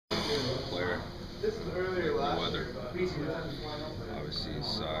player. The weather. Obviously, his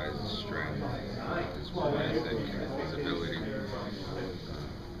size, his strength, his work ethic, his ability.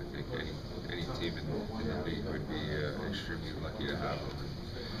 I think any team in the league would be extremely lucky to have him.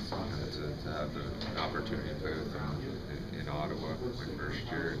 And to have an opportunity to play with him in Ottawa my first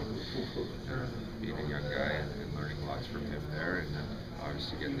year, and being a young guy and learning lots from him there, and then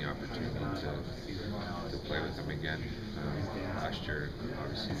obviously getting the opportunity to play with him again last year.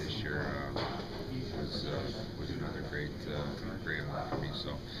 Obviously, this year was another great honor for me.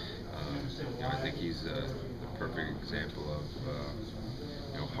 So, I think he's the perfect example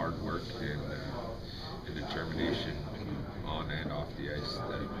of hard work and determination on and off the ice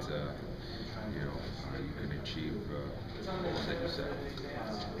that you can achieve goals that you set.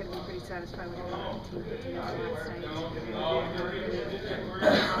 Going to be pretty satisfied with what the team did last night. Do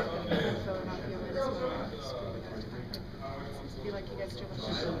you feel like you guys took a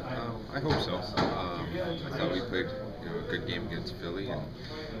I hope so. I thought we played a good game against Philly, and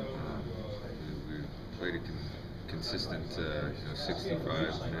we played a consistent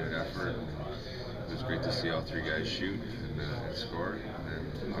 65-minute effort. It was great to see all three guys shoot and score.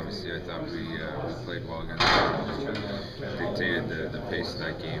 And obviously, I thought we played well against them. Dictated the pace of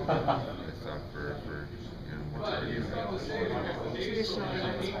that game. I thought for majority of it. traditionally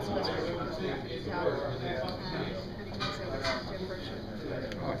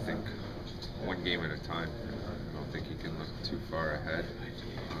I think one game at a time. I don't think you can look too far ahead.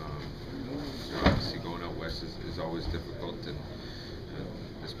 Obviously, going out west is always difficult, and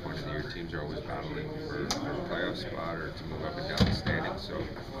at this point in the year, teams are always battling for a playoff spot or to move up and down the standings. So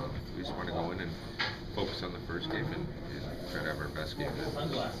we just want to go in and focus on the first game and try to have our best game. How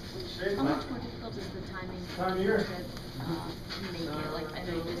much more difficult is the timing to make it? Like, I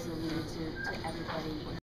know you just alluded to everybody